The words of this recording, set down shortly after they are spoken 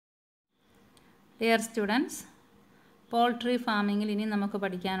Dear students, poultry farming il ini namakku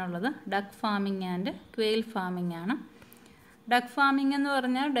padikkanullathu duck farming and quail farming aanu. Duck farming ennu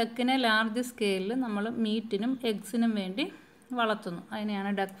parnal duckine large scale il nammal meatinum eggsnum vendi വളർത്തുന്നു. അതിനെയാണ്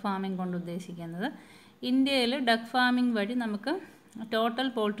duck farming കൊണ്ട് ഉദ്ദേശിക്കുന്നത്. ഇന്ത്യയിൽ duck farming വഴി നമുക്ക് total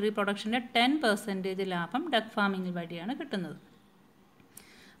poultry പ്രൊഡക്ഷൻ്റെ 10% ലാഭം duck farming വഴിയാണ് കിട്ടുന്നത്.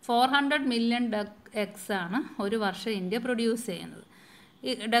 400 മില്യൺ duck eggs ആണ് ഒരു വർഷം ഇന്ത്യ പ്രൊഡ്യൂസ് ചെയ്യുന്നത്.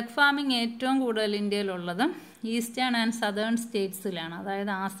 ഈ ഡക്ക് ഫാമിംഗ് ഏറ്റവും കൂടുതൽ ഇന്ത്യയിലുള്ളത് ഈസ്റ്റേൺ ആൻഡ് സദേൺ സ്റ്റേറ്റ്സിലാണ്.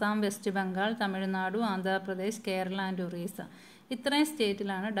 അതായത് ആസാം, വെസ്റ്റ് ബംഗാൾ, തമിഴ്നാട്, ആന്ധ്രാപ്രദേശ്, കേരള ആൻഡ് ഒറീസ. ഇത്രയും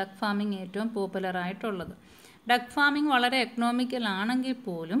സ്റ്റേറ്റിലാണ് ഡക്ക് ഫാമിംഗ് ഏറ്റവും പോപ്പുലറായിട്ടുള്ളത്. ഡക്ക് ഫാമിംഗ് വളരെ എക്കണോമിക്കൽ ആണെങ്കിൽ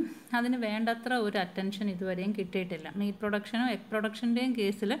പോലും അതിന് വേണ്ടത്ര ഒരു അറ്റൻഷൻ ഇതുവരെയും കിട്ടിയിട്ടില്ല. മീറ്റ് പ്രൊഡക്ഷനോ എഗ് പ്രൊഡക്ഷൻ്റെയും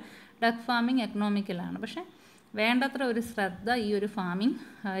കേസിൽ ഡക്ക് ഫാമിംഗ് എക്കണോമിക്കലാണ്. പക്ഷേ വേണ്ടത്ര ഒരു ശ്രദ്ധ ഈ ഒരു ഫാമിംഗ്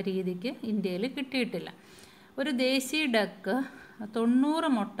രീതിക്ക് ഇന്ത്യയിൽ കിട്ടിയിട്ടില്ല. ഒരു ദേശീയ ഡക്ക് 90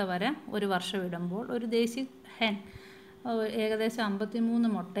 മുട്ട വരെ ഒരു വർഷം ഇടുമ്പോൾ ഒരു ദേശീയ ഹെൻ ഏകദേശം 53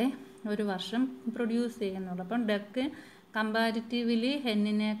 മുട്ടയെ ഒരു വർഷം പ്രൊഡ്യൂസ് ചെയ്യുന്നുള്ളൂ. അപ്പം ഡക്ക് കമ്പാരിറ്റീവ്ലി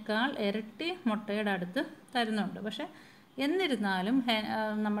ഹെന്നിനേക്കാൾ ഇരട്ടി മുട്ടയുടെ അടുത്ത് തരുന്നുണ്ട്. പക്ഷേ എന്നിരുന്നാലും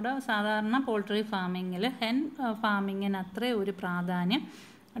നമ്മുടെ സാധാരണ പോൾട്രി ഫാമിങ്ങിൽ ഹെൻ ഫാമിങ്ങിന് അത്ര ഒരു പ്രാധാന്യം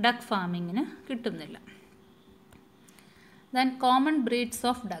ഡക്ക് ഫാമിങ്ങിന് കിട്ടുന്നില്ല. Then common breeds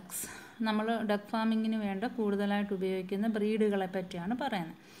of ducts. നമ്മൾ ഡക്ക് ഫാമിങ്ങിന് വേണ്ട കൂടുതലായിട്ട് ഉപയോഗിക്കുന്ന ബ്രീഡുകളെ പറ്റിയാണ്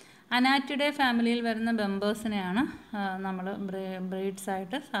പറയുന്നത്. അനാറ്റിഡേ ഫാമിലിയിൽ വരുന്ന മെമ്പേഴ്സിനെയാണ് നമ്മൾ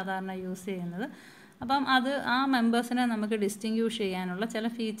ബ്രീഡ്സായിട്ട് സാധാരണ യൂസ് ചെയ്യുന്നത്. അപ്പം ആ മെമ്പേഴ്സിനെ നമുക്ക് ഡിസ്റ്റിങ്ക്യൂഷ് ചെയ്യാനുള്ള ചില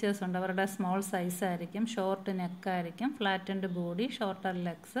ഫീച്ചേഴ്സ് ഉണ്ട്. അവരുടെ സ്മോൾ സൈസ് ആയിരിക്കും, short നെക്കായിരിക്കും, flattened body, shorter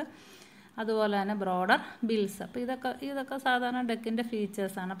legs, അതുപോലെ തന്നെ ബ്രോഡർ ബിൽസ്. അപ്പോൾ ഇതൊക്കെ സാധാരണ ഡക്കിൻ്റെ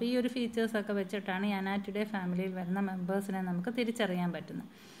ഫീച്ചേഴ്സാണ്. അപ്പോൾ ഈ ഒരു ഫീച്ചേഴ്സൊക്കെ വെച്ചിട്ടാണ് ഈ അനാറ്റിഡേ ഫാമിലിയിൽ വരുന്ന മെമ്പേഴ്സിനെ നമുക്ക് തിരിച്ചറിയാൻ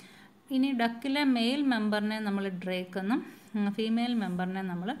പറ്റുന്നത്. ഇനി ഡക്കിലെ മെയിൽ മെമ്പറിനെ നമ്മൾ ഡ്രേക്ക് എന്നും ഫീമെയിൽ മെമ്പറിനെ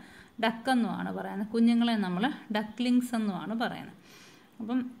നമ്മൾ ഡക്ക് എന്നുമാണ് പറയുന്നത്. കുഞ്ഞുങ്ങളെ നമ്മൾ ഡക്ലിങ്സ് എന്നുമാണ് പറയുന്നത്.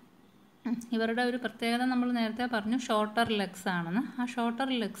 അപ്പം ഇവരുടെ ഒരു പ്രത്യേകത നമ്മൾ നേരത്തെ പറഞ്ഞു, ഷോർട്ടർ ലെഗ്സ് ആണെന്ന്. ആ ഷോർട്ടർ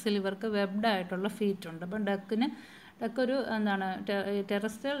ലെഗ്സിൽ ഇവർക്ക് വെബ്ഡ് ആയിട്ടുള്ള ഫീറ്റ് ഉണ്ട്. അപ്പം ഡക്കൊരു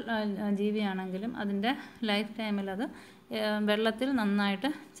ടെറസ്ട്രിയൽ ജീവിയാണെങ്കിലും അതിൻ്റെ ലൈഫ് ടൈമിൽ അത് വെള്ളത്തിൽ നന്നായിട്ട്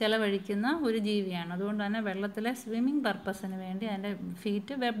ചിലവഴിക്കുന്ന ഒരു ജീവിയാണ്. അതുകൊണ്ട് തന്നെ വെള്ളത്തിലെ സ്വിമ്മിങ് പർപ്പസിന് വേണ്ടി അതിൻ്റെ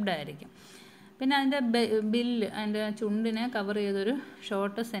ഫീറ്റ് വെബ്ഡ് ആയിരിക്കും. പിന്നെ അതിൻ്റെ ബില്ല്, അതിൻ്റെ ചുണ്ടിനെ കവർ ചെയ്തൊരു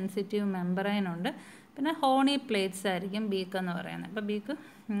ഷോർട്ട് സെൻസിറ്റീവ് മെമ്പറൈൻ ഉണ്ട്. പിന്നെ ഹോണി പ്ലേറ്റ്സ് ആയിരിക്കും ബീക്ക് എന്ന് പറയുന്നത്. അപ്പോൾ ബീക്ക്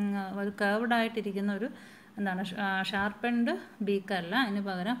ഒരു കർവ്ഡ് ആയിട്ടിരിക്കുന്ന ഒരു ഷാർപ്പൻഡ് ബീക്കല്ല, അതിന്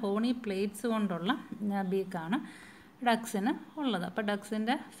പകരം ഹോണി പ്ലേറ്റ്സ് കൊണ്ടുള്ള ബീക്കാണ് ഡക്സിന് ഉള്ളത്. അപ്പോൾ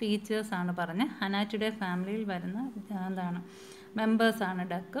ഡക്സിൻ്റെ ഫീച്ചേഴ്സാണ് പറഞ്ഞ്. അനാറ്റിഡേ ഫാമിലിയിൽ വരുന്ന മെമ്പേഴ്സാണ്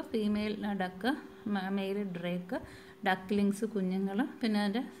duck, female duck, mail Drake, ducklings കുഞ്ഞുങ്ങൾ, പിന്നെ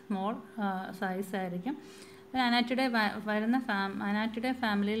അതിൻ്റെ സ്മോൾ സൈസായിരിക്കും. പിന്നെ അനാറ്റിഡേ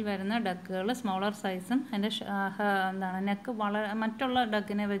ഫാമിലിയിൽ വരുന്ന ഡക്കുകൾ സ്മോളർ സൈസും അതിൻ്റെ നെക്ക് വളരെ മറ്റുള്ള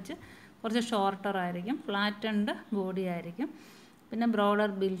ഡക്കിനെ വെച്ച് കുറച്ച് ഷോർട്ടർ ആയിരിക്കും, ഫ്ലാറ്റൻഡ് ബോഡി ആയിരിക്കും, പിന്നെ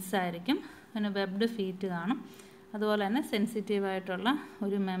ബ്രോഡർ ബിൽസ് ആയിരിക്കും, പിന്നെ വെബ്ഡ് ഫീറ്റ് കാണും. അതുപോലെ തന്നെ സെൻസിറ്റീവായിട്ടുള്ള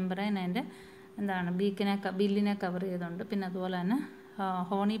ഒരു മെമ്പറൈൻ അതിൻ്റെ ബില്ലിനെ കവർ ചെയ്തുകൊണ്ട്, പിന്നെ അതുപോലെ തന്നെ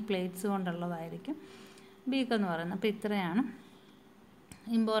ഹോണി പ്ലേറ്റ്സ് കൊണ്ടുള്ളതായിരിക്കും ബീക്ക് പറയുന്നത്. അപ്പോൾ ഇത്രയാണ്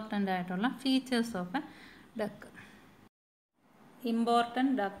ഇമ്പോർട്ടൻ്റ് ആയിട്ടുള്ള features of A duck.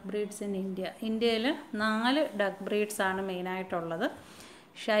 Important duck breeds in India. ഇന്ത്യയിൽ 4 ഡക്ക് ബ്രീഡ്സാണ് മെയിനായിട്ടുള്ളത്.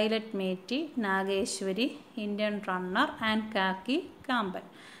 ഷൈലറ്റ് മേറ്റി, നാഗേശ്വരി, ഇന്ത്യൻ റണ്ണർ ആൻഡ് കാക്കി കാമ്പൻ.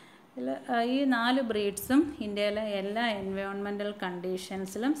 ഈ 4 ബ്രീഡ്സും ഇന്ത്യയിലെ എല്ലാ എൻവയോൺമെൻറ്റൽ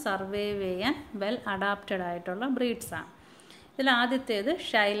കണ്ടീഷൻസിലും സർവൈവ് ചെയ്യാൻ വെൽ അഡാപ്റ്റഡ് ആയിട്ടുള്ള ബ്രീഡ്സാണ്. ഇതിൽ ആദ്യത്തേത്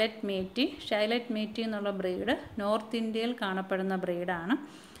ഷൈലറ്റ് മേറ്റി എന്നുള്ള ബ്രീഡ് നോർത്ത് ഇന്ത്യയിൽ കാണപ്പെടുന്ന ബ്രീഡാണ്.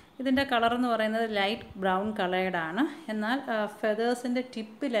 ഇതിൻ്റെ കളർ എന്ന് പറയുന്നത് ലൈറ്റ് ബ്രൗൺ കളേർഡാണ്. എന്നാൽ ഫെതേഴ്സിൻ്റെ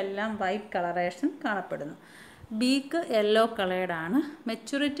ടിപ്പിലെല്ലാം വൈറ്റ് കളറേഷൻ കാണപ്പെടുന്നു. Beak yellow കളേർഡാണ്.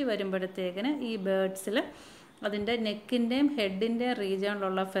 മെച്യൂരിറ്റി വരുമ്പോഴത്തേക്കിന് ഈ ബേർഡ്സിൽ അതിൻ്റെ നെക്കിൻ്റെയും ഹെഡിൻ്റെയും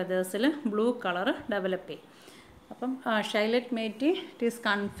റീജിയണിലുള്ള ഫെതേഴ്സിൽ ബ്ലൂ കളർ ഡെവലപ്പ് ചെയ്യും. അപ്പം ഷൈലറ്റ് മേറ്റി it is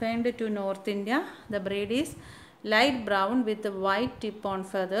confined to north India. The breed is light brown with white tip on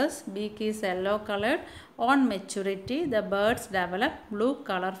feathers. Beak is yellow colored. On maturity, the birds develop blue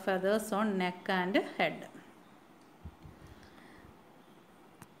color feathers on neck and head.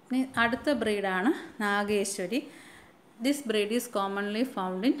 അടുത്ത ബ്രീഡാണ് Nageshwari. This breed is commonly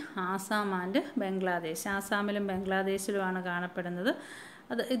found in Assam and Bangladesh. ആസാമിലും ബംഗ്ലാദേശിലുമാണ് കാണപ്പെടുന്നത്.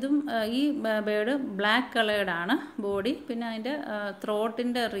 ഇതും ഈ bird black കളേർഡാണ് body. പിന്നെ അതിൻ്റെ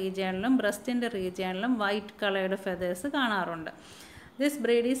ത്രോട്ടിൻ്റെ റീജിയണിലും ബ്രസ്റ്റിൻ്റെ റീജിയണിലും white coloured feathers കാണാറുണ്ട്. This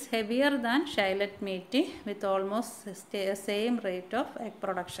breed is heavier than ഷൈലറ്റ് മേറ്റി with almost same rate of egg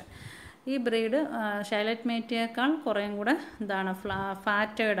production. ഈ breed ഷൈലറ്റ് മേറ്റിയേക്കാൾ കുറേയും കൂടെ എന്താണ്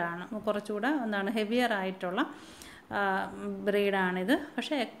ഫാറ്റേഡ് ആണ്, കുറച്ചുകൂടെ എന്താണ് ഹെവിയർ ആയിട്ടുള്ള ബ്രീഡാണിത്.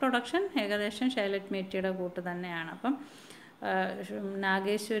 പക്ഷേ എഗ് പ്രൊഡക്ഷൻ ഏകദേശം ഷൈലറ്റ് മേറ്റിയുടെ കൂട്ട് തന്നെയാണ്. അപ്പം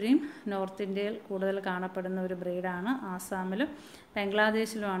നാഗേശ്വരിയും നോർത്ത് ഇന്ത്യയിൽ കൂടുതൽ കാണപ്പെടുന്ന ഒരു ബ്രീഡാണ്. ആസാമിലും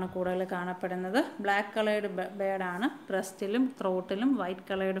ബംഗ്ലാദേശിലുമാണ് കൂടുതൽ കാണപ്പെടുന്നത്. Black coloured ബേഡാണ്. ബ്രസ്റ്റിലും ത്രോട്ടിലും white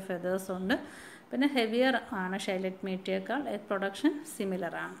coloured feathers ഉണ്ട്. പിന്നെ ഹെവിയർ ആണ് ഷൈലറ്റ് മേറ്റിയേക്കാൾ. Egg production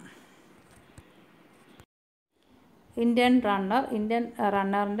സിമിലറാണ്. ഇന്ത്യൻ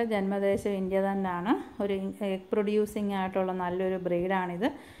റണ്ണറിൻ്റെ ജന്മദേശം ഇന്ത്യ തന്നെയാണ്. ഒരു എഗ് പ്രൊഡ്യൂസിങ് ആയിട്ടുള്ള നല്ലൊരു ബ്രീഡാണിത്.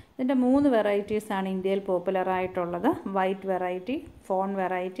 ഇതിൻ്റെ 3 വെറൈറ്റീസാണ് ഇന്ത്യയിൽ പോപ്പുലറായിട്ടുള്ളത്. White variety, phone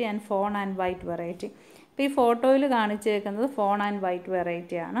variety and phone and white variety. ഇപ്പോൾ ഈ ഫോട്ടോയിൽ കാണിച്ചേക്കുന്നത് ഫോൺ ആൻഡ് വൈറ്റ്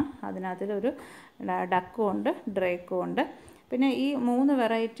വെറൈറ്റിയാണ്. അതിനകത്തൊരു ഡക്കും ഉണ്ട്, ഡ്രേക്കും ഉണ്ട്. പിന്നെ ഈ 3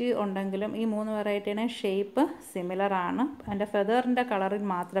 വെറൈറ്റി ഉണ്ടെങ്കിലും ഈ 3 വെറൈറ്റീനെ ഷേപ്പ് സിമിലറാണ്. അതിൻ്റെ ഫെദറിൻ്റെ കളറിൽ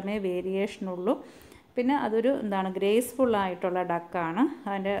മാത്രമേ വേരിയേഷനുള്ളൂ. പിന്നെ അതൊരു ഗ്രേസ്ഫുള്ളായിട്ടുള്ള ഡക്കാണ്.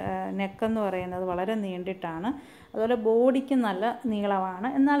 അതിൻ്റെ നെക്കെന്ന് പറയുന്നത് വളരെ നീണ്ടിട്ടാണ്. അതുപോലെ ബോഡിക്ക് നല്ല നീളമാണ്,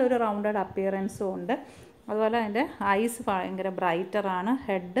 എന്നാൽ ഒരു റൗണ്ടഡ് അപ്പിയറൻസും ഉണ്ട്. അതുപോലെ അതിൻ്റെ ഐസ് ഭയങ്കര ബ്രൈറ്ററാണ്.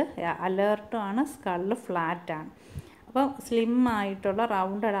 ഹെഡ് അലേർട്ടുമാണ്. സ്കള്ള് ഫ്ലാറ്റാണ്. അപ്പോൾ സ്ലിം ആയിട്ടുള്ള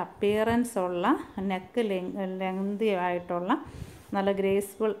റൗണ്ടഡ് അപ്പിയറൻസ് ഉള്ള, നെക്ക് ലെങ്തി ആയിട്ടുള്ള, നല്ല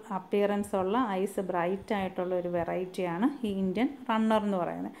ഗ്രേസ്ഫുൾ അപ്പിയറൻസ് ഉള്ള, ഐസ് ബ്രൈറ്റ് ആയിട്ടുള്ള ഒരു വെറൈറ്റിയാണ് ഈ ഇന്ത്യൻ റണ്ണർ എന്ന്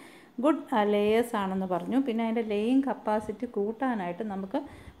പറയുന്നത്. ഗുഡ് ലേയേഴ്സ് ആണെന്ന് പറഞ്ഞു. പിന്നെ അതിൻ്റെ ലേയിങ് കപ്പാസിറ്റി കൂട്ടാനായിട്ട് നമുക്ക്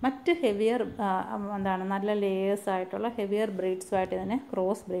മറ്റ് ഹെവിയർ നല്ല ലേയേഴ്സ് ആയിട്ടുള്ള ഹെവിയർ ബ്രീഡ്സുമായിട്ട് തന്നെ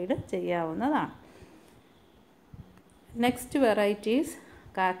ക്രോസ് ബ്രീഡ് ചെയ്യാവുന്നതാണ്. നെക്സ്റ്റ് വെറൈറ്റീസ്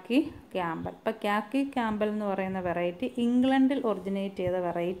കാക്കി ക്യാമ്പൽ. ഇപ്പോൾ കാക്കി ക്യാമ്പൽ എന്ന് പറയുന്ന വെറൈറ്റി ഇംഗ്ലണ്ടിൽ ഒറിജിനേറ്റ് ചെയ്ത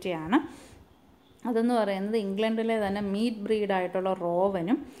വെറൈറ്റിയാണ്. അതെന്ന് പറയുന്നത് ഇംഗ്ലണ്ടിലെ തന്നെ മീറ്റ് ബ്രീഡായിട്ടുള്ള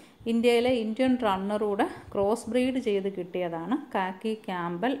റോവനും ഇന്ത്യയിലെ ഇന്ത്യൻ റണ്ണറൂടെ ക്രോസ് ബ്രീഡ് ചെയ്ത് കിട്ടിയതാണ് കാക്കി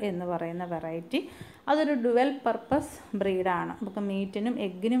ക്യാമ്പൽ എന്ന് പറയുന്ന വെറൈറ്റി. അതൊരു ഡുവൽ പർപ്പസ് ബ്രീഡാണ്. നമുക്ക് മീറ്റിനും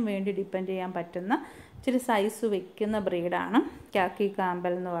എഗ്ഗിനും വേണ്ടി ഡിപ്പെൻഡ് ചെയ്യാൻ പറ്റുന്ന ഇച്ചിരി സൈസ് വയ്ക്കുന്ന ബ്രീഡാണ് കാക്കി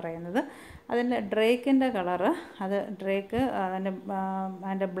ക്യാമ്പൽ എന്ന് പറയുന്നത്. അതിൻ്റെ ഡ്രേക്കിൻ്റെ കളറ്, അത് ഡ്രേക്ക്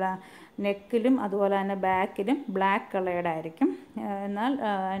അതിൻ്റെ നെക്കിലും അതുപോലെ തന്നെ ബാക്കിലും ബ്ലാക്ക് കളേർഡായിരിക്കും. എന്നാൽ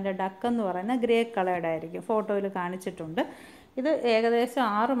അതിൻ്റെ ഡക്കെന്ന് പറയുന്നത് ഗ്രേ കളേർഡായിരിക്കും. ഫോട്ടോയിൽ കാണിച്ചിട്ടുണ്ട്. ഇത് ഏകദേശം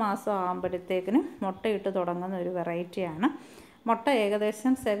 6 മാസം ആകുമ്പോഴത്തേക്കിനും മുട്ടയിട്ട് തുടങ്ങുന്ന ഒരു വെറൈറ്റിയാണ്. മുട്ട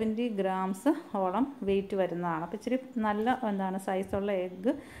ഏകദേശം 70 ഗ്രാംസ് ഓളം വെയിറ്റ് വരുന്നതാണ്. അപ്പോൾ ഇച്ചിരി നല്ല സൈസുള്ള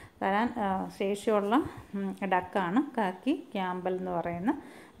എഗ്ഗ് തരാൻ ശേഷിയുള്ള ഡക്കാണ് കാക്കി ക്യാമ്പൽ എന്ന് പറയുന്ന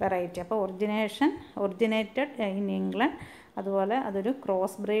വെറൈറ്റി. അപ്പോൾ ഒറിജിനേറ്റഡ് ഇൻ ഇംഗ്ലണ്ട്. അതുപോലെ അതൊരു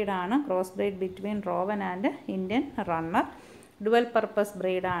cross ബ്രീഡാണ്. Cross breed between rowan and Indian runner. Dual purpose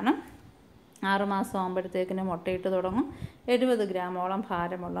ബ്രീഡാണ്. 6 മാസം ആകുമ്പോഴത്തേക്കിന് മുട്ടയിട്ട് തുടങ്ങും. 70 ഗ്രാമോളം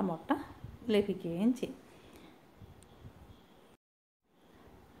ഭാരമുള്ള മുട്ട ലഭിക്കുകയും ചെയ്യും.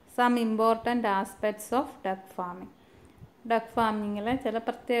 Some important aspects of duck farming. Duck ഫാമിങ്ങിലെ ചില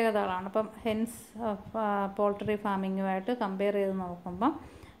പ്രത്യേകതകളാണ്. അപ്പം ഹെൻസ് പോൾട്രി ഫാമിങ്ങുമായിട്ട് കമ്പയർ ചെയ്ത് നോക്കുമ്പം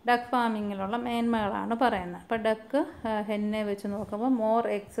ഡക്ക് ഫാമിങ്ങിലുള്ള മേന്മകളാണ് പറയുന്നത്. അപ്പോൾ ഡക്ക് ഹെന്നെ വെച്ച് നോക്കുമ്പോൾ മോർ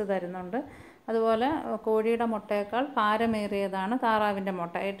എഗ്സ് തരുന്നുണ്ട്. അതുപോലെ കോഴിയുടെ മുട്ടയേക്കാൾ ഭാരമേറിയതാണ് താറാവിൻ്റെ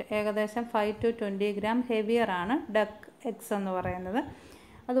മുട്ട. ഏകദേശം 5 to 20 ഗ്രാം ഹെവിയറാണ് ഡക്ക് എഗ്സ് എന്ന് പറയുന്നത്.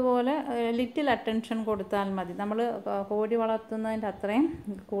 അതുപോലെ ലിറ്റിൽ അറ്റൻഷൻ കൊടുത്താൽ മതി. നമ്മൾ കോഴി വളർത്തുന്നതിൻ്റെ അത്രയും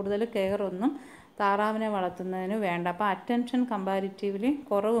കൂടുതൽ കെയറൊന്നും താറാവിനെ വളർത്തുന്നതിന് വേണ്ട. അപ്പോൾ അറ്റൻഷൻ കമ്പാരിറ്റീവ്ലി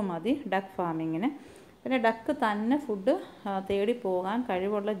കുറവ് മതി ഡക്ക് ഫാമിങ്ങിന്. പിന്നെ ഡക്ക് തന്നെ ഫുഡ് തേടി പോകാൻ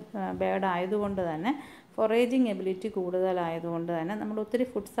കഴിവുള്ള ബേർഡ് ആയതുകൊണ്ട് തന്നെ ഫൊറേജിങ് എബിലിറ്റി കൂടുതലായതുകൊണ്ട് തന്നെ നമ്മൾ ഒത്തിരി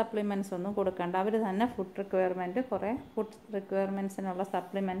ഫുഡ് സപ്ലിമെൻറ്റ്സ് ഒന്നും കൊടുക്കേണ്ട. അവർ തന്നെ ഫുഡ് റിക്വയർമെൻറ്റ്സിനുള്ള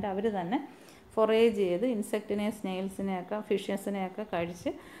സപ്ലിമെൻറ്റ് അവർ തന്നെ ഫൊറേജ് ചെയ്ത് ഇൻസെക്റ്റിനെയും സ്നെയിൽസിനെയൊക്കെ ഫിഷസിനെയൊക്കെ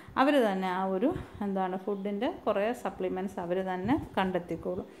കഴിച്ച് അവർ തന്നെ ആ ഒരു ഫുഡിൻ്റെ കുറേ സപ്ലിമെൻറ്റ്സ് അവർ തന്നെ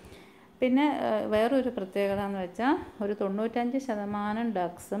കണ്ടെത്തിക്കോളും. പിന്നെ വേറൊരു പ്രത്യേകത എന്ന് വെച്ചാൽ ഒരു 95%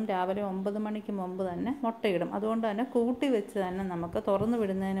 ഡക്സും രാവിലെ 9 മണിക്ക് മുമ്പ് തന്നെ മുട്ടയിടും. അതുകൊണ്ട് തന്നെ കൂട്ടി വെച്ച് തന്നെ നമുക്ക് തുറന്നു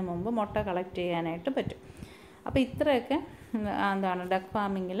വിടുന്നതിന് മുമ്പ് മുട്ട കളക്ട് ചെയ്യാനായിട്ട് പറ്റും. അപ്പോൾ ഇത്രയൊക്കെ ഡക്ക്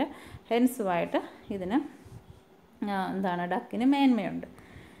ഫാമിങ്ങിൽ ഹെൻസുമായിട്ട് ഇതിന് ഡക്കിന് മേന്മയുണ്ട്.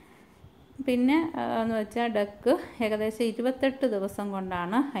 പിന്നെ എന്ന് വെച്ചാൽ ഡക്ക് ഏകദേശം 28 ദിവസം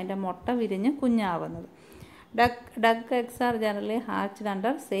കൊണ്ടാണ് അതിൻ്റെ മുട്ട വിരിഞ്ഞ് കുഞ്ഞാവുന്നത്. Duck eggs are generally hatched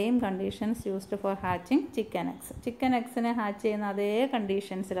under same conditions used for hatching chicken eggs. Chicken എഗ്സിനെ hatch ചെയ്യുന്ന അതേ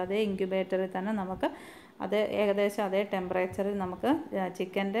കണ്ടീഷൻസിൽ, അതേ ഇൻക്യുബേറ്ററിൽ തന്നെ നമുക്ക് ഏകദേശം അതേ ടെമ്പറേച്ചറിൽ നമുക്ക്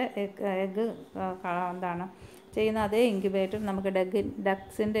ചിക്കൻ്റെ എഗ്ഗ് ചെയ്യുന്ന അതേ ഇൻക്യുബേറ്ററിൽ നമുക്ക്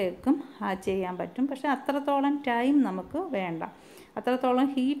ഡക്സിൻ്റെ എഗ്ഗും ഹാച്ച് ചെയ്യാൻ പറ്റും. പക്ഷേ അത്രത്തോളം ടൈം നമുക്ക് വേണ്ട, അത്രത്തോളം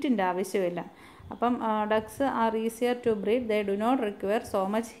ഹീറ്റിൻ്റെ ആവശ്യമില്ല. അപ്പം ducts R easier to breed. They do not require so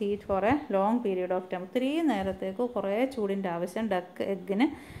much heat four A long period of time. ഒത്തിരി നേരത്തേക്ക് കുറേ ചൂടിൻ്റെ ആവശ്യം ഡക്ക് എഗ്ഗിന്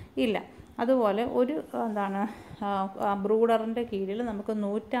ഇല്ല. അതുപോലെ ഒരു ബ്രൂഡറിൻ്റെ കീഴിൽ നമുക്ക്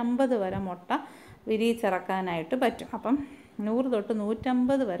 150 വരെ മുട്ട വിരിയിച്ചിറക്കാനായിട്ട് പറ്റും. അപ്പം 100 തൊട്ട്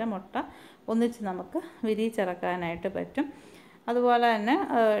 150 വരെ മുട്ട ഒന്നിച്ച് നമുക്ക് വിരിയിച്ചിറക്കാനായിട്ട് പറ്റും. അതുപോലെ തന്നെ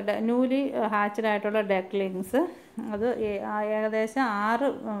ന്യൂലി ഹാച്ച്ഡായിട്ടുള്ള ഡക്ലിങ്സ് അത് ഏകദേശം 6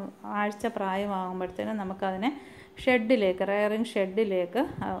 ആഴ്ച പ്രായമാകുമ്പോഴത്തേനും നമുക്കതിനെ റെയറിങ് ഷെഡിലേക്ക്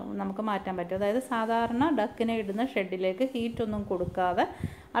നമുക്ക് മാറ്റാൻ പറ്റും. അതായത് സാധാരണ ഡക്കിനെ ഇടുന്ന ഷെഡിലേക്ക് ഹീറ്റൊന്നും കൊടുക്കാതെ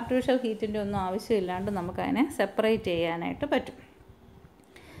ആർട്ടിഫിഷ്യൽ ഹീറ്റിൻ്റെ ഒന്നും ആവശ്യമില്ലാണ്ട് നമുക്കതിനെ സെപ്പറേറ്റ് ചെയ്യാനായിട്ട് പറ്റും.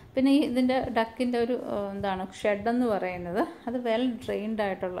 പിന്നെ ഇതിൻ്റെ ഡക്കിൻ്റെ ഒരു ഷെഡെന്ന് പറയുന്നത് അത് വെൽ ഡ്രെയിൻഡ്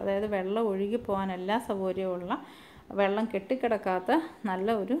ആയിട്ടുള്ള, അതായത് വെള്ളം ഒഴുകി പോകാൻ എല്ലാ സൗകര്യമുള്ള, വെള്ളം കെട്ടിക്കിടക്കാത്ത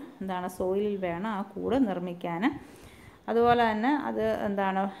നല്ല ഒരു സോയിലിൽ വേണം ആ കൂട് നിർമ്മിക്കാൻ. അതുപോലെ തന്നെ അത്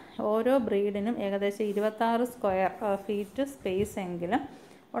ഓരോ ബ്രീഡിനും ഏകദേശം 26 സ്ക്വയർ ഫീറ്റ് സ്പേസ് എങ്കിലും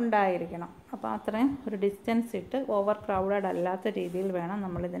ഉണ്ടായിരിക്കണം. അപ്പോൾ അത്രയും ഒരു ഡിസ്റ്റൻസ് ഇട്ട് ഓവർ ക്രൗഡഡ് അല്ലാത്ത രീതിയിൽ വേണം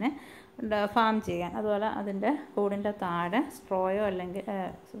നമ്മളിതിനെ ഫാം ചെയ്യാൻ. അതുപോലെ അതിൻ്റെ കൂടിൻ്റെ താഴെ സ്ട്രോയോ അല്ലെങ്കിൽ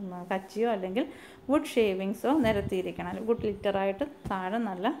കച്ചിയോ അല്ലെങ്കിൽ വുഡ് ഷേവിങ്സോ നിരത്തിയിരിക്കണം. വുഡ് ലിറ്ററായിട്ട് താഴെ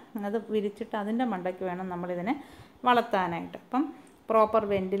അത് വിരിച്ചിട്ട് അതിൻ്റെ മണ്ടയ്ക്ക് വേണം നമ്മളിതിനെ വളർത്താനായിട്ട്. അപ്പം പ്രോപ്പർ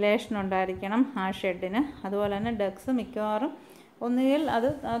വെൻറ്റിലേഷൻ ഉണ്ടായിരിക്കണം ആ ഷെഡിന്. അതുപോലെ തന്നെ ഡക്സ് മിക്കവാറും ഒന്നുകിൽ അത്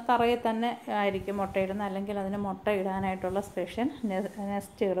തറയിൽ തന്നെ ആയിരിക്കും മുട്ടയിടുന്നത്, അല്ലെങ്കിൽ അതിന് മുട്ട ഇടാനായിട്ടുള്ള സ്പെഷ്യൽ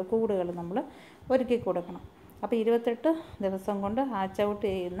കൂടുകൾ നമ്മൾ ഒരുക്കി കൊടുക്കണം. അപ്പോൾ 28 ദിവസം കൊണ്ട് ഹാച്ച് ഔട്ട്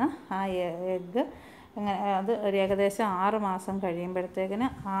ചെയ്യുന്ന ആ എഗ്ഗ് അത് ഒരു ഏകദേശം 6 മാസം കഴിയുമ്പോഴത്തേക്കിന്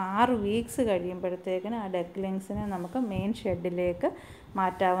 6 വീക്സ് കഴിയുമ്പോഴത്തേക്കിന് ആ ഡക്ലിങ്സിനെ നമുക്ക് മെയിൻ ഷെഡിലേക്ക്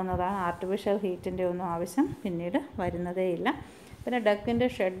മാറ്റാവുന്നതാണ്. ആർട്ടിഫിഷ്യൽ ഹീറ്റിൻ്റെ ഒന്നും ആവശ്യം പിന്നീട് വരുന്നതേയില്ല. പിന്നെ ഡക്കിൻ്റെ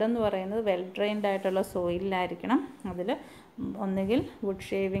ഷെഡെന്ന് പറയുന്നത് വെൽ ഡ്രെയിൻഡ് ആയിട്ടുള്ള സോയിലായിരിക്കണം. അതിൽ ഒന്നുകിൽ വുഡ്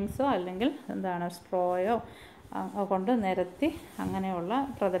ഷേവിങ്സോ അല്ലെങ്കിൽ സ്ട്രോയോ കൊണ്ട് നിരത്തി അങ്ങനെയുള്ള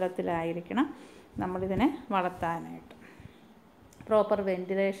പ്രതലത്തിലായിരിക്കണം നമ്മളിതിനെ വളർത്താനായിട്ട്. പ്രോപ്പർ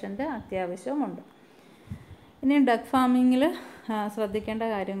വെൻറ്റിലേഷൻ്റെ അത്യാവശ്യമുണ്ട്. ഇനി ഡക്ക് ഫാമിങ്ങിൽ ശ്രദ്ധിക്കേണ്ട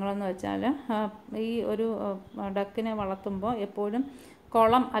കാര്യങ്ങളെന്ന് വെച്ചാൽ, ഈ ഒരു ഡക്കിനെ വളർത്തുമ്പോൾ എപ്പോഴും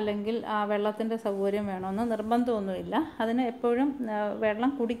കുളം അല്ലെങ്കിൽ വെള്ളത്തിൻ്റെ സൗകര്യം വേണമെന്ന് നിർബന്ധമൊന്നുമില്ല. അതിന് എപ്പോഴും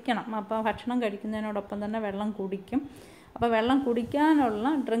വെള്ളം കുടിക്കണം. അപ്പോൾ ഭക്ഷണം കഴിക്കുന്നതിനോടൊപ്പം തന്നെ വെള്ളം കുടിക്കും. അപ്പോൾ വെള്ളം കുടിക്കാനുള്ള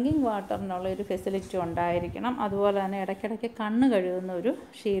ഡ്രിങ്കിങ് വാട്ടറിനുള്ള ഒരു ഫെസിലിറ്റി ഉണ്ടായിരിക്കണം. അതുപോലെ തന്നെ ഇടയ്ക്കിടയ്ക്ക് കണ്ണ് കഴുകുന്ന ഒരു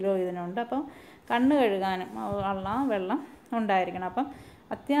ശീലവും ഇതിനുണ്ട്. അപ്പം കണ്ണ് കഴുകാനും ഉള്ള വെള്ളം ഉണ്ടായിരിക്കണം. അപ്പം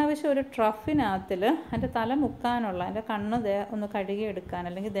അത്യാവശ്യം ഒരു ട്രഫിനകത്തിൽ അതിൻ്റെ തല മുക്കാനുള്ള, അതിൻ്റെ കണ്ണ് ഒന്ന് കഴുകിയെടുക്കാൻ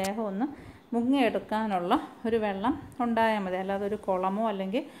അല്ലെങ്കിൽ ദേഹം ഒന്ന് മുങ്ങിയെടുക്കാനുള്ള ഒരു വെള്ളം ഉണ്ടായാൽ മതി. അല്ലാതെ ഒരു കുളമോ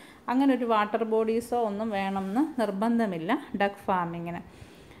അല്ലെങ്കിൽ അങ്ങനെ ഒരു വാട്ടർ ബോഡീസോ ഒന്നും വേണമെന്ന് നിർബന്ധമില്ല ഡക്ക് ഫാമിങ്ങിന്.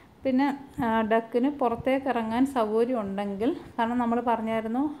 പിന്നെ ഡക്കിന് പുറത്തേക്ക് ഇറങ്ങാൻ സൗകര്യം ഉണ്ടെങ്കിൽ, കാരണം നമ്മൾ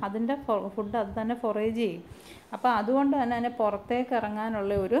പറഞ്ഞായിരുന്നു അതിൻ്റെ ഫുഡ് അത് തന്നെ ഫൊറേജ് ചെയ്യും. അപ്പോൾ അതുകൊണ്ട് തന്നെ അതിനെ പുറത്തേക്ക്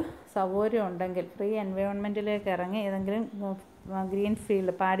ഇറങ്ങാനുള്ള ഒരു സൗകര്യം ഉണ്ടെങ്കിൽ ഫ്രീ എൻവയോൺമെൻറ്റിലേക്ക് ഇറങ്ങി ഏതെങ്കിലും ഗ്രീൻ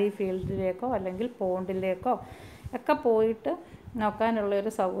ഫീൽഡ്, പാഡി ഫീൽഡിലേക്കോ അല്ലെങ്കിൽ പോണ്ടിലേക്കോ ഒക്കെ പോയിട്ട്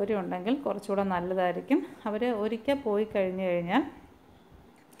നോക്കാനുള്ളൊരു സൗകര്യം ഉണ്ടെങ്കിൽ കുറച്ചുകൂടെ നല്ലതായിരിക്കും. അവർ ഒരിക്കൽ പോയി കഴിഞ്ഞ് കഴിഞ്ഞാൽ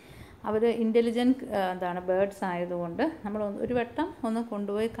അവർ ഇൻ്റലിജൻറ്റ് ബേർഡ്സ് ആയതുകൊണ്ട് നമ്മൾ ഒരു വട്ടം ഒന്ന്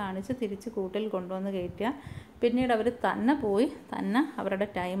കൊണ്ടുപോയി കാണിച്ച് തിരിച്ച് കൂട്ടിൽ കൊണ്ടുവന്ന് കയറ്റിയാൽ പിന്നീട് അവർ തന്നെ അവരുടെ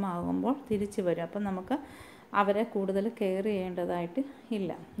ടൈം ആകുമ്പോൾ തിരിച്ച് വരും. അപ്പം നമുക്ക് അവരെ കൂടുതൽ കെയർ ചെയ്യേണ്ടതായിട്ട്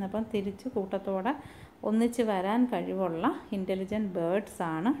ഇല്ല. അപ്പം തിരിച്ച് കൂട്ടത്തോടെ ഒന്നിച്ച് വരാൻ കഴിവുള്ള ഇൻ്റലിജൻറ്റ്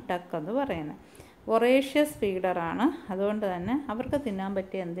ബേർഡ്സാണ് ഡക്ക് എന്ന് പറയുന്നത്. വൊറേഷ്യസ് ഫീഡറാണ്. അതുകൊണ്ട് തന്നെ അവർക്ക് തിന്നാൻ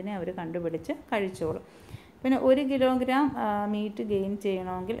പറ്റിയ എന്തിനെ അവർ കണ്ടുപിടിച്ച് കഴിച്ചോളും. പിന്നെ 1 കിലോഗ്രാം മീറ്റ് ഗെയിൻ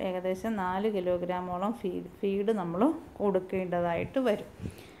ചെയ്യണമെങ്കിൽ ഏകദേശം 4 കിലോഗ്രാമോളം ഫീഡ് നമ്മൾ കൊടുക്കേണ്ടതായിട്ട് വരും.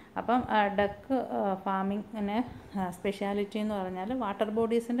 അപ്പം ഡക്ക് ഫാമിങ്ങിന് സ്പെഷ്യാലിറ്റി എന്ന് പറഞ്ഞാൽ വാട്ടർ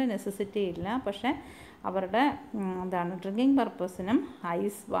ബോഡീസിൻ്റെ നെസസിറ്റി ഇല്ല. പക്ഷേ അവരുടെ drinking പർപ്പസിനും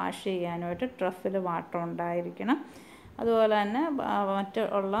ice wash ചെയ്യാനുമായിട്ട് truffle water ഉണ്ടായിരിക്കണം. അതുപോലെ തന്നെ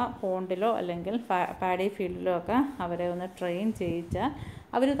മറ്റുള്ള പോണ്ടിലോ അല്ലെങ്കിൽ പാഡി ഫീൽഡിലോ ഒക്കെ അവരെ ഒന്ന് ട്രെയിൻ ചെയ്യിച്ചാൽ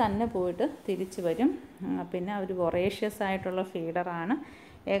അവർ തന്നെ പോയിട്ട് തിരിച്ച് വരും. പിന്നെ അവർ വൊറേഷ്യസ് ആയിട്ടുള്ള ഫീഡറാണ്.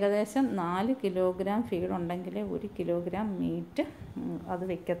 ഏകദേശം 4 കിലോഗ്രാം ഫീഡ് ഉണ്ടെങ്കിലേ 1 കിലോഗ്രാം മീറ്റ് അത്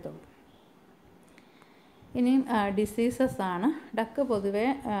വയ്ക്കത്തുള്ളൂ. ഇനിയും ഡിസീസസ് ആണ്. ഡക്ക് പൊതുവേ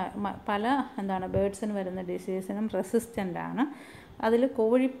പല ബേർഡ്സിന് വരുന്ന ഡിസീസിനും റെസിസ്റ്റൻ്റ് ആണ്. അതിൽ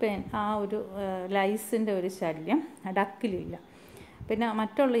കോഴിപ്പേൻ, ആ ഒരു ലൈസിൻ്റെ ഒരു ശല്യം ഡക്കിലില്ല. പിന്നെ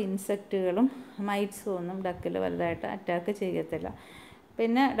മറ്റുള്ള ഇൻസെക്റ്റുകളും മൈറ്റ്സും ഒന്നും ഡക്കിൽ വലുതായിട്ട് അറ്റാക്ക് ചെയ്യത്തില്ല.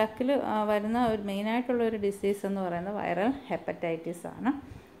 പിന്നെ ഡക്കിൽ വരുന്ന ഒരു മെയിനായിട്ടുള്ളൊരു ഡിസീസ് എന്ന് പറയുന്നത് വൈറൽ ഹെപ്പറ്റൈറ്റിസ് ആണ്.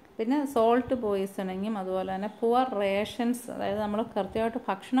 പിന്നെ സോൾട്ട് പോയിസണിങ്ങും അതുപോലെ തന്നെ പുവർ റേഷൻസ്, അതായത് നമ്മൾ കൃത്യമായിട്ട്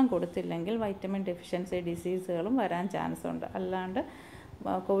ഭക്ഷണം കൊടുത്തില്ലെങ്കിൽ വൈറ്റമിൻ ഡെഫിഷ്യൻസി ഡിസീസുകളും വരാൻ ചാൻസ് ഉണ്ട്. അല്ലാണ്ട്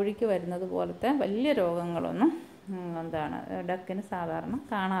കോഴിക്ക് വരുന്നത് പോലത്തെ വലിയ രോഗങ്ങളൊന്നും ഡക്കിന് സാധാരണ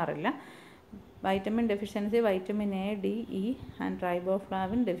കാണാറില്ല. Vitamin deficiency, vitamin A, D, E and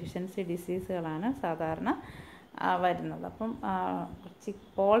riboflavin deficiency ഡിസീസുകളാണ് സാധാരണ വരുന്നത്. അപ്പം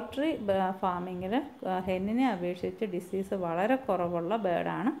പോൾട്രി ഫാമിങ്ങിൽ ഹെന്നിനെ അപേക്ഷിച്ച് ഡിസീസ് വളരെ കുറവുള്ള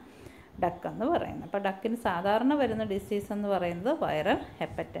ബേർഡാണ് ഡക്ക് എന്ന് പറയുന്നത്. അപ്പോൾ ഡക്കിന് സാധാരണ വരുന്ന ഡിസീസ് എന്ന് പറയുന്നത് വൈറൽ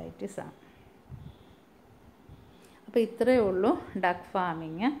ഹെപ്പറ്റൈറ്റിസ് ആണ്. അപ്പോൾ ഇത്രയേ ഉള്ളൂ ഡക്ക്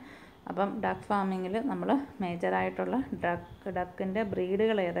ഫാമിങ്. അപ്പം ഡക്ക് ഫാമിങ്ങിൽ നമ്മൾ മേജറായിട്ടുള്ള ഡക്കിൻ്റെ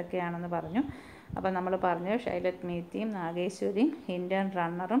ബ്രീഡുകൾ ഏതൊക്കെയാണെന്ന് പറഞ്ഞു. അപ്പം നമ്മൾ പറഞ്ഞു ഷൈലറ്റ് മീത്തിയും നാഗേശ്വരിയും ഇന്ത്യൻ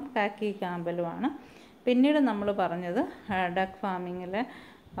റണ്ണറും കാക്കി കാമ്പലുമാണ്. പിന്നീട് നമ്മൾ പറഞ്ഞത് ഡക്ക് ഫാമിങ്ങിൽ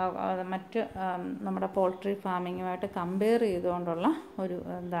മറ്റ് നമ്മുടെ പോൾട്രി ഫാമിങ്ങുമായിട്ട് കമ്പയർ ചെയ്തുകൊണ്ടുള്ള ഒരു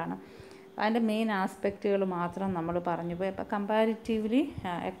അതിൻ്റെ മെയിൻ ആസ്പെക്റ്റുകൾ മാത്രം നമ്മൾ പറഞ്ഞു പോയി. അപ്പോൾ കമ്പാരിറ്റീവ്ലി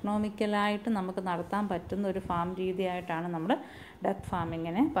എക്കണോമിക്കലായിട്ട് നമുക്ക് നടത്താൻ പറ്റുന്ന ഒരു ഫാം രീതിയായിട്ടാണ് നമ്മൾ ഡക്ക്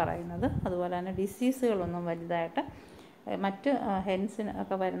ഫാമിങ്ങിനെ പറയുന്നത്. അതുപോലെ തന്നെ ഡിസീസുകളൊന്നും വലുതായിട്ട് മറ്റ് ഹെൻസിന്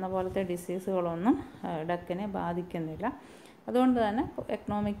ഒക്കെ വരുന്ന പോലത്തെ ഡിസീസുകളൊന്നും ഡക്കിനെ ബാധിക്കുന്നില്ല. അതുകൊണ്ട് തന്നെ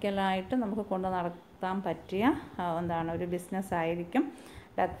എക്കണോമിക്കലായിട്ട് നമുക്ക് കൊണ്ട് നടത്താൻ പറ്റിയ ഒരു ബിസിനസ്സായിരിക്കും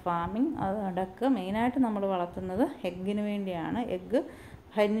ഡക്ക് ഫാമിങ്. ഡക്ക് മെയിനായിട്ട് നമ്മൾ വളർത്തുന്നത് എഗ്ഗിന് വേണ്ടിയാണ്.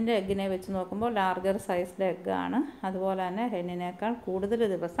 ഹെന്നിൻ്റെ എഗ്ഗിനെ വെച്ച് നോക്കുമ്പോൾ ലാർജർ സൈസിലെ എഗ്ഗാണ്. അതുപോലെ തന്നെ ഹെന്നിനേക്കാൾ കൂടുതൽ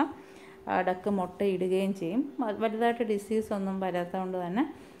ദിവസം ഡക്ക് മുട്ടയിടുകയും ചെയ്യും. വലുതായിട്ട് ഡിസീസൊന്നും വരാത്തതുകൊണ്ട് തന്നെ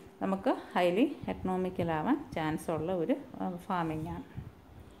നമുക്ക് ഹൈലി എക്കണോമിക്കലാവാൻ ചാൻസ് ഉള്ള ഒരു ഫാമിങ്ങാണ്.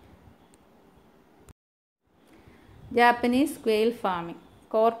 ജാപ്പനീസ് ക്വെയിൽ ഫാമിംഗ്,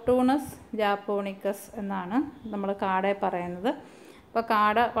 കോർട്ടൂണസ് ജാപ്പോണിക്കസ് എന്നാണ് നമ്മൾ കാടയെ പറയുന്നത്. അപ്പോൾ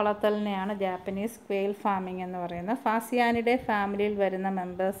കാട വളർത്തലിനെയാണ് ജാപ്പനീസ് ക്വെയിൽ ഫാമിംഗ് എന്ന് പറയുന്നത്. ഫാസിയാനിഡെ ഫാമിലിയിൽ വരുന്ന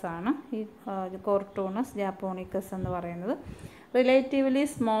മെമ്പേഴ്സാണ് ഈ കോർട്ടൂണസ് ജാപ്പോണിക്കസ് എന്ന് പറയുന്നത്. റിലേറ്റീവ്ലി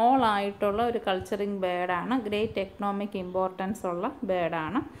സ്മോൾ ആയിട്ടുള്ള ഒരു കൾച്ചറിങ് ബേർഡാണ്. ഗ്രേറ്റ് എക്കണോമിക് ഇമ്പോർട്ടൻസ് ഉള്ള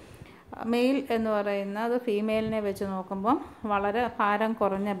ബേർഡാണ്. മെയിൽ എന്ന് പറയുന്നത് ഫീമെയിലിനെ വെച്ച് നോക്കുമ്പം വളരെ ഭാരം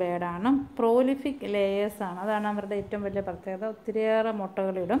കുറഞ്ഞ ബേർഡാണ്. പ്രോലിഫിക് ലേയേഴ്സാണ്, അതാണ് അവരുടെ ഏറ്റവും വലിയ പ്രത്യേകത. ഒത്തിരിയേറെ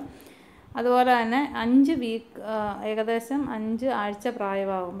മുട്ടകളിടും. അതുപോലെ തന്നെ 5 വീക്ക് ഏകദേശം 5 ആഴ്ച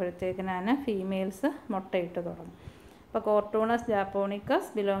പ്രായമാകുമ്പോഴത്തേക്കിനാണ് ഫീമെയിൽസ് മുട്ടയിട്ട് തുടങ്ങും. അപ്പോൾ കോർട്ടൂണസ്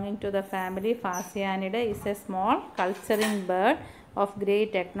ജാപ്പോണിക്കസ് belonging to the family ഫാസിയാനിഡെ is A small culturing bird of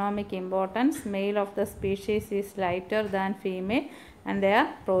great economic importance. Male of the species is lighter than female and they are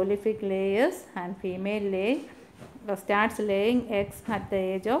prolific layers, and female starts laying eggs at the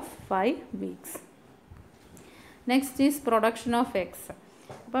age of 5 weeks. Next is production of eggs.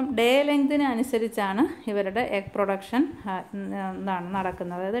 അപ്പം day ലെങ്തിന് അനുസരിച്ചാണ് ഇവരുടെ egg production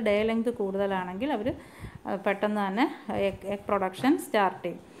നടക്കുന്നത്. അതായത് day length കൂടുതലാണെങ്കിൽ അവർ പെട്ടെന്ന് തന്നെ egg production start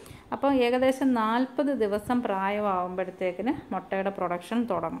ചെയ്യും. അപ്പോൾ ഏകദേശം 40 ദിവസം പ്രായമാകുമ്പോഴത്തേക്കിന് മുട്ടയുടെ പ്രൊഡക്ഷൻ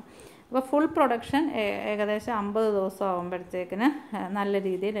തുടങ്ങും. അപ്പോൾ ഫുൾ പ്രൊഡക്ഷൻ ഏകദേശം 50 ദിവസം ആകുമ്പോഴത്തേക്കിന് നല്ല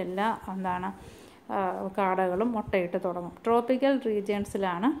രീതിയിൽ എല്ലാ കാടകളും മുട്ടയിട്ട് തുടങ്ങും. ട്രോപ്പിക്കൽ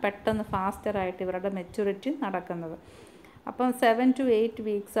റീജിയൻസിലാണ് പെട്ടെന്ന് ഫാസ്റ്ററായിട്ട് ഇവരുടെ മെച്യൂരിറ്റി നടക്കുന്നത്. അപ്പം 7 to 8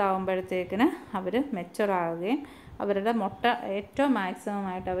 വീക്സ് ആകുമ്പോഴത്തേക്കിന് അവർ മെച്ചുറാകുകയും അവരുടെ മുട്ട ഏറ്റവും മാക്സിമം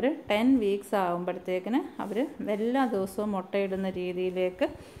ആയിട്ട് അവർ 10 വീക്സ് ആകുമ്പോഴത്തേക്കിന് അവർ എല്ലാ ദിവസവും മുട്ടയിടുന്ന രീതിയിലേക്ക്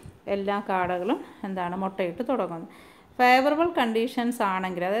എല്ലാ കാടകളും മുട്ടയിട്ട് തുടങ്ങുന്നു. ഫേവറബിൾ കണ്ടീഷൻസ്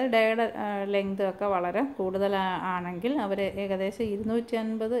ആണെങ്കിൽ, അതായത് ഡേയുടെ ലെങ്ത് ഒക്കെ വളരെ കൂടുതലാണെങ്കിൽ അവർ ഏകദേശം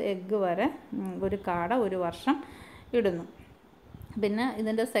 250 എഗ്ഗ് വരെ ഒരു കാട ഒരു വർഷം ഇടുന്നു. പിന്നെ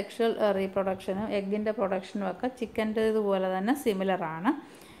ഇതിൻ്റെ സെക്ഷൽ റീപ്രൊഡക്ഷനും എഗ്ഗിൻ്റെ പ്രൊഡക്ഷനും ഒക്കെ ചിക്കൻ്റേതുപോലെ തന്നെ സിമിലറാണ്.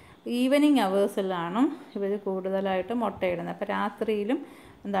 ഈവനിങ് അവേഴ്സിലാണ് ഇവർ കൂടുതലായിട്ട് മുട്ടയിടുന്നത്. അപ്പോൾ രാത്രിയിലും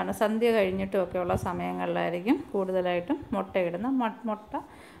സന്ധ്യ കഴിഞ്ഞിട്ടുമൊക്കെയുള്ള സമയങ്ങളിലായിരിക്കും കൂടുതലായിട്ടും മുട്ടയിടുന്നത്. മുട്ട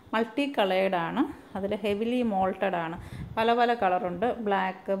മൾട്ടി കളേർഡാണ്, അതിൽ ഹെവിലി മോൾട്ടഡ് ആണ്. പല പല കളറുണ്ട്,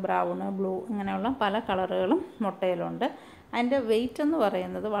 ബ്ലാക്ക്, ബ്രൗണ്, ബ്ലൂ, ഇങ്ങനെയുള്ള പല കളറുകളും മുട്ടയിലുണ്ട്. അതിൻ്റെ വെയിറ്റ് എന്ന്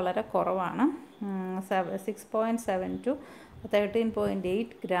പറയുന്നത് വളരെ കുറവാണ്. 6.7 to 13.8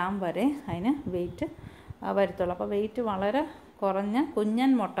 ഗ്രാം വരെ അതിന് വെയിറ്റ് വരത്തുള്ളൂ. അപ്പോൾ വെയിറ്റ് വളരെ കുറഞ്ഞ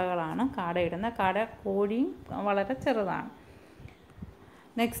കുഞ്ഞൻ മുട്ടകളാണ് കാടയിടുന്നത്. കോഴിയും വളരെ ചെറുതാണ്.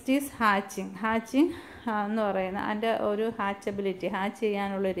 Next is hatching. ഹാച്ചിങ് എന്ന് പറയുന്നത് അതിൻ്റെ ഒരു ഹാച്ച്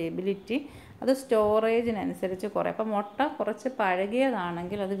ചെയ്യാനുള്ളൊരു എബിലിറ്റി അത് സ്റ്റോറേജിനനുസരിച്ച് കുറയും. അപ്പോൾ മുട്ട കുറച്ച്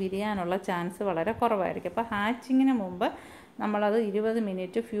പഴകിയതാണെങ്കിൽ അത് വിരിയാനുള്ള ചാൻസ് വളരെ കുറവായിരിക്കും. അപ്പോൾ ഹാച്ചിങ്ങിന് മുമ്പ് നമ്മളത് 20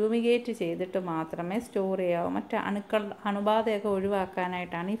 മിനിറ്റ് ഫ്യൂമിഗേറ്റ് ചെയ്തിട്ട് മാത്രമേ സ്റ്റോർ ചെയ്യാവൂ. മറ്റ് അണുബാധയൊക്കെ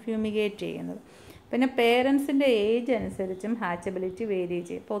ഒഴിവാക്കാനായിട്ടാണ് ഈ ഫ്യൂമിഗേറ്റ് ചെയ്യുന്നത്. പിന്നെ പേരൻസിൻ്റെ ഏജ് അനുസരിച്ചും ഹാച്ചബിലിറ്റി വേരി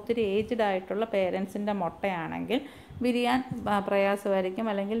ചെയ്യും. ഇപ്പോൾ ഒത്തിരി ഏജ്ഡ് ആയിട്ടുള്ള പേരൻസിൻ്റെ മുട്ടയാണെങ്കിൽ വിരിയാൻ പ്രയാസമായിരിക്കും,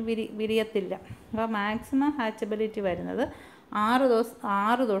 അല്ലെങ്കിൽ വിരിയത്തില്ല. അപ്പോൾ മാക്സിമം ഹാച്ചബിലിറ്റി വരുന്നത്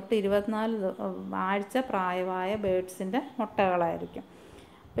 6 തൊട്ട് 24 ആഴ്ച പ്രായമായ ബേഡ്സിൻ്റെ മുട്ടകളായിരിക്കും.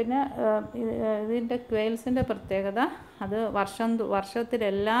 പിന്നെ ഇതിൻ്റെ ക്വെയിൽസിൻ്റെ പ്രത്യേകത അത്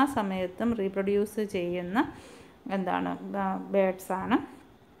വർഷത്തിലെല്ലാ സമയത്തും റീപ്രൊഡ്യൂസ് ചെയ്യുന്ന ബേഡ്സാണ്.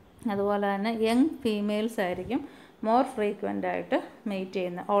 അതുപോലെ തന്നെ യങ് ഫീമെയിൽസ് ആയിരിക്കും മോർ ഫ്രീക്വൻ്റ് ആയിട്ട് മെയ്റ്റ്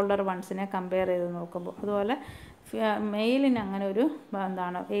ചെയ്യുന്നത് ഓൾഡർ വൺസിനെ കമ്പയർ ചെയ്ത് നോക്കുമ്പോൾ. അതുപോലെ മെയിലിന് അങ്ങനെ ഒരു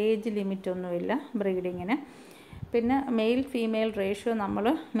ഏജ് ലിമിറ്റൊന്നുമില്ല ബ്രീഡിങ്ങിന്. പിന്നെ മെയിൽ ഫീമെയിൽ റേഷ്യോ നമ്മൾ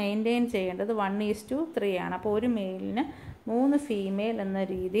മെയിൻറ്റെയിൻ ചെയ്യേണ്ടത് 1:3 ആണ്. അപ്പോൾ ഒരു മെയിലിന് 3 ഫീമെയിൽ എന്ന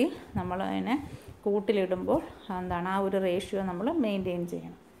രീതിയിൽ നമ്മൾ അതിനെ കൂട്ടിലിടുമ്പോൾ ആ ഒരു റേഷ്യോ നമ്മൾ മെയിൻറ്റെയിൻ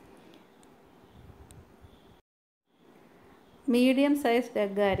ചെയ്യണം. മീഡിയം സൈസ്ഡ്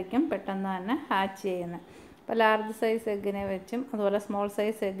എഗ്ഗ് ആയിരിക്കും പെട്ടെന്ന് തന്നെ ഹാച്ച് ചെയ്യുന്നത്. അപ്പോൾ ലാർജ് സൈസ് എഗ്ഗിനെ വെച്ചും അതുപോലെ സ്മോൾ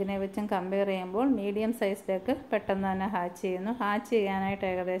സൈസ് എഗ്ഗിനെ വെച്ചും കമ്പയർ ചെയ്യുമ്പോൾ മീഡിയം സൈസ്ഡ് എഗ്ഗ് പെട്ടെന്ന് തന്നെ ഹാച്ച് ചെയ്യുന്നു. ഹാച്ച് ചെയ്യാനായിട്ട്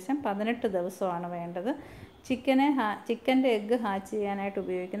ഏകദേശം 18 ദിവസമാണ് വേണ്ടത്. ചിക്കൻ്റെ എഗ്ഗ് ഹാച്ച് ചെയ്യാനായിട്ട്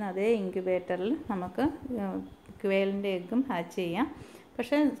ഉപയോഗിക്കുന്ന അതേ ഇൻക്യുബേറ്ററിൽ നമുക്ക് ക്വെയിലിൻ്റെ എഗ്ഗും ഹാച്ച് ചെയ്യാം.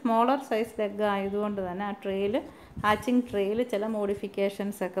 പക്ഷേ സ്മോളർ സൈസ്ഡ് എഗ്ഗ് ആയതുകൊണ്ട് തന്നെ ആ ട്രേയിൽ ഹാച്ചിങ് ട്രേയിൽ ചില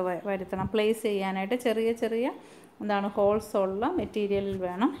മോഡിഫിക്കേഷൻസ് ഒക്കെ വരുത്തണം. പ്ലേസ് ചെയ്യാനായിട്ട് ചെറിയ ഹോൾസ് ഉള്ള മെറ്റീരിയലിൽ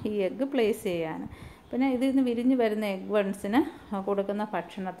വേണം ഈ എഗ്ഗ് പ്ലേസ് ചെയ്യാൻ. പിന്നെ ഇതിൽ നിന്ന് വിരിഞ്ഞ് വരുന്ന എഗ് വൺസിന് കൊടുക്കുന്ന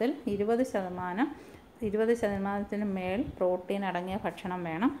ഭക്ഷണത്തിൽ 20% മേൽ പ്രോട്ടീൻ അടങ്ങിയ ഭക്ഷണം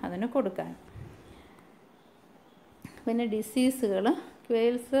വേണം അതിന് കൊടുക്കാൻ. പിന്നെ ഡിസീസുകൾ,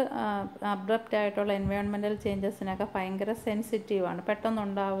 ക്വെയിൽസ് അബ്രപ്റ്റ് ആയിട്ടുള്ള എൻവയോൺമെൻറ്റൽ ചേഞ്ചസിനൊക്കെ ഭയങ്കര സെൻസിറ്റീവാണ്.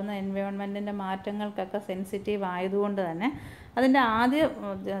 പെട്ടെന്നുണ്ടാകുന്ന എൻവയോൺമെൻറ്റിൻ്റെ മാറ്റങ്ങൾക്കൊക്കെ സെൻസിറ്റീവ് ആയതുകൊണ്ട് തന്നെ അതിൻ്റെ ആദ്യ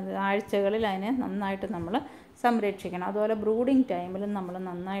ആഴ്ചകളിൽ അതിനെ നന്നായിട്ട് നമ്മൾ സംരക്ഷിക്കണം. അതുപോലെ ബ്രൂഡിങ് ടൈമിലും നമ്മൾ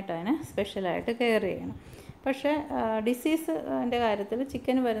നന്നായിട്ട് അതിനെ സ്പെഷ്യലായിട്ട് കെയർ ചെയ്യണം. പക്ഷേ ഡിസീസിൻ്റെ കാര്യത്തിൽ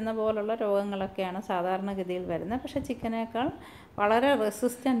ചിക്കന് വരുന്ന പോലുള്ള രോഗങ്ങളൊക്കെയാണ് സാധാരണഗതിയിൽ വരുന്നത്. പക്ഷേ ചിക്കനേക്കാൾ വളരെ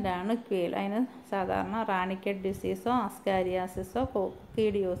റെസിസ്റ്റൻ്റാണ് ക്വെയിൽ. അതിന് സാധാരണ റാണിക്കറ്റ് ഡിസീസോ അസ്കാരിയാസിസോ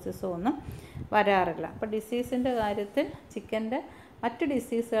കൊക്കീഡിയോസിസോ ഒന്നും വരാറില്ല. അപ്പോൾ ഡിസീസിൻ്റെ കാര്യത്തിൽ ചിക്കൻ്റെ മറ്റ്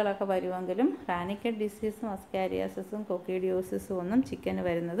ഡിസീസുകളൊക്കെ വരുമെങ്കിലും റാണിക്കറ്റ് ഡിസീസും അസ്കാരിയാസിസും കൊക്കീഡിയോസിസും ഒന്നും ചിക്കന്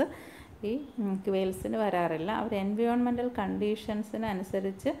വരുന്നത് ഈ ക്വെയിൽസിന് വരാറില്ല. അവർ എൻവയോൺമെൻറ്റൽ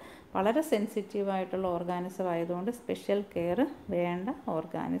കണ്ടീഷൻസിനനുസരിച്ച് വളരെ സെൻസിറ്റീവായിട്ടുള്ള ഓർഗാനിസം ആയതുകൊണ്ട് സ്പെഷ്യൽ കെയർ വേണ്ട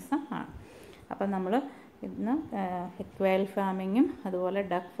ഓർഗാനിസം ആണ്. അപ്പം നമ്മൾ ഇന്ന് ക്വെയിൽ ഫാമിങ്ങും അതുപോലെ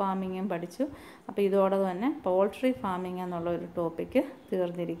ഡക്ക് ഫാമിങ്ങും പഠിച്ചു. അപ്പോൾ ഇതോടെ തന്നെ പോൾട്രി ഫാമിംഗ് എന്നുള്ള ഒരു ടോപ്പിക്ക്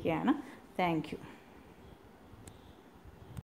തീർന്നിരിക്കുകയാണ്. Thank you.